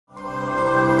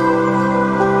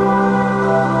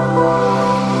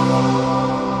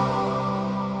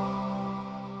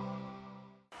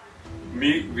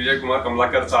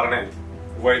कमलाकर चारणे,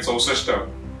 वय 64,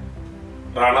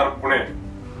 राहणार पुणे.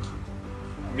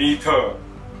 मी इथं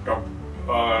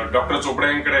डॉक्टर चोपडे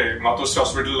यांकडे मातोश्री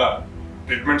हॉस्पिटलला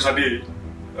ट्रीटमेंटसाठी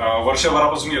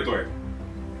वर्षभरापासून येतोय.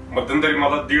 मध्यंतरी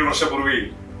मला 1.5 वर्षापूर्वी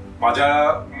माझ्या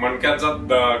मणक्याचा,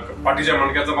 पाठीच्या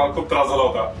मणक्याचा मला खूप त्रास झाला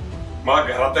होता. मला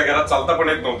घरातल्या घरात चालता पण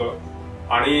येत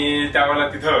नव्हतं आणि त्यावेळेला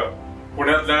तिथं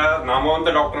पुण्यातल्या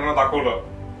नामवंत डॉक्टरांना दाखवलं.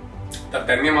 तर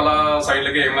त्यांनी मला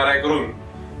सांगितलं की MRI करून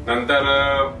नंतर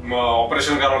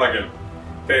ऑपरेशन करावं लागेल.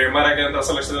 ते MRI केल्यानंतर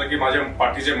असं लक्षात आलं की माझ्या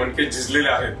पाठीचे मणके झिजलेले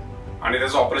आहेत आणि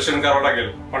त्याचं ऑपरेशन करावं लागेल.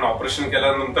 पण ऑपरेशन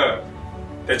केल्यानंतर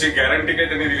त्याची गॅरंटी काही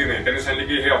त्यांनी दिली नाही. त्यांनी सांगितलं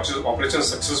की हे ऑपरेशन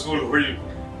सक्सेसफुल होईल,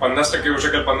 50% होऊ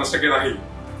शकेल, 50% नाही.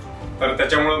 तर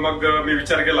त्याच्यामुळे मग मी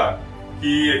विचार केला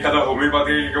की एखादा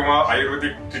होमिओपॅथी किंवा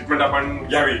आयुर्वेदिक ट्रीटमेंट आपण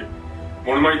घ्यावी.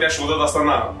 म्हणून मग त्या शोधत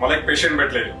असताना मला एक पेशंट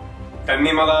भेटले.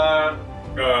 त्यांनी मला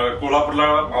कोल्हापूरला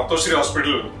मातोश्री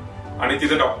हॉस्पिटल आणि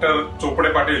तिथे डॉक्टर चोपडे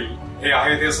पाटील हे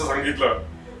आहे ते असं सांगितलं.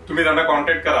 तुम्ही त्यांना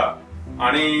कॉन्टॅक्ट करा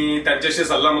आणि त्यांच्याशी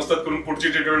सल्लामसलत करून पुढची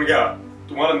ट्रीटमेंट घ्या,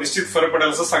 तुम्हाला निश्चित फरक पडेल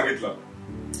असं सांगितलं.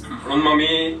 म्हणून मग मी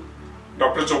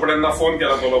डॉक्टर चोपड्यांना फोन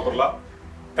केला कोल्हापूरला.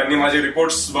 त्यांनी माझे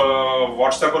रिपोर्ट्स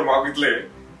व्हॉट्सअपवर मागितले.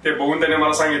 ते बघून त्यांनी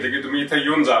मला सांगितले की तुम्ही इथे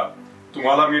येऊन जा,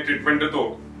 तुम्हाला मी ट्रीटमेंट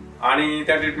देतो आणि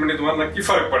त्या ट्रीटमेंटने तुम्हाला नक्की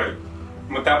फरक पडेल.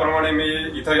 मग त्याप्रमाणे मी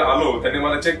इथे आलो. त्यांनी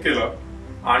मला चेक केलं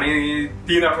आणि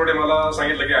 3 आठवडे मला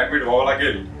सांगितलं की ऍडमिट व्हावं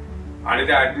लागेल. आणि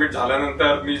ते ऍडमिट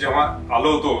झाल्यानंतर मी जेव्हा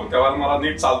आलो होतो तेव्हा मला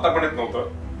नीट चालता पण येत नव्हतं.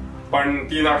 पण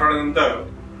 3 आठवड्यानंतर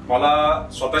मला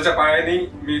स्वतःच्या पायाने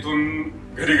मी इथून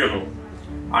घरी गेलो.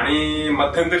 आणि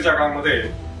मध्यंतरीच्या काळामध्ये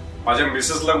माझ्या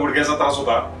मिसेसला गुडघ्याचा त्रास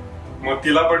होता. मग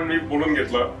तिला पण मी बोलून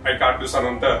घेतलं. 8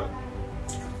 दिवसानंतर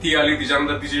ती आली.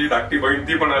 तिच्यानंतर तिची धाकटी बहीण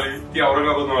ती पण आली, ती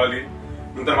औरंगाबादमधून आली.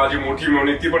 नंतर माझी मोठी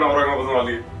मेवणी ती पण औरंगाबादमधून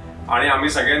आली आणि आम्ही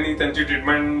सगळ्यांनी त्यांची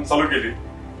ट्रीटमेंट चालू केली.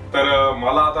 तर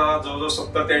मला आता जवळजवळ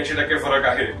 70 ते 80% फरक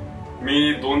आहे.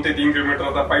 मी 2 ते 3 किलोमीटर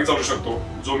आता पायी चालू शकतो,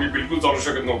 जो मी बिलकुल चालू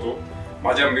शकत नव्हतो.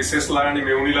 माझ्या मिसेसला आणि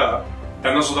मेवणीला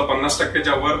त्यांना सुद्धा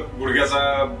 50%च्या वर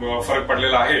गुडघ्याचा फरक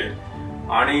पडलेला आहे.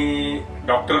 आणि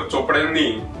डॉक्टर चोपड्यांनी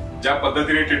ज्या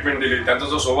पद्धतीने ट्रीटमेंट दिली, त्यांचा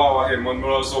जो स्वभाव आहे,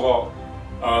 मनमिळावू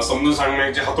स्वभाव, समजून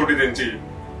सांगण्याची हातोटी त्यांची,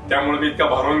 त्यामुळे मी इतका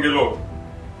भारावून गेलो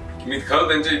की मी खरं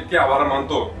त्यांचे इतके आभार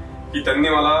मानतो की त्यांनी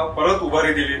मला परत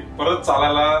उभारी दिली. परत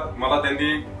चालायला मला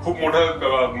त्यांनी खूप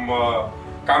मोठं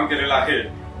काम केलेलं आहे.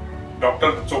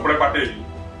 डॉक्टर चोपडे पाटील,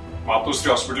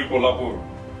 मातोश्री हॉस्पिटल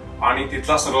कोल्हापूर आणि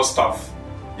तिथला सर्व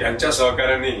स्टाफ यांच्या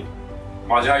सहकार्याने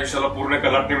माझ्या आयुष्याला पूर्ण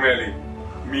कलाटणी मिळाली.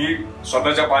 मी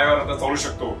स्वतःच्या पायावर आता चालू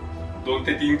शकतो. 2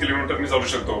 ते 3 किलोमीटर मी चालू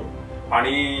शकतो.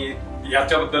 आणि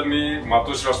याच्याबद्दल मी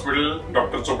मातोश्री हॉस्पिटल,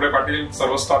 डॉक्टर चोपडे पाटील,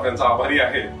 सर्व स्टाफ यांचा आभारी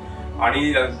आहे.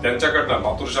 आणि त्यांच्याकडनं,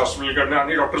 मातोश्री हॉस्पिटलकडनं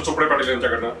आणि डॉक्टर चोपडे पाटील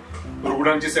यांच्याकडनं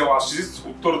रुग्णांची सेवा अशीच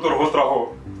उत्तरोत्तर होत राहो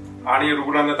आणि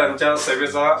रुग्णांना त्यांच्या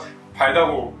सेवेचा फायदा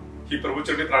हो ही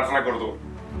प्रभूचरणी प्रार्थना करतो.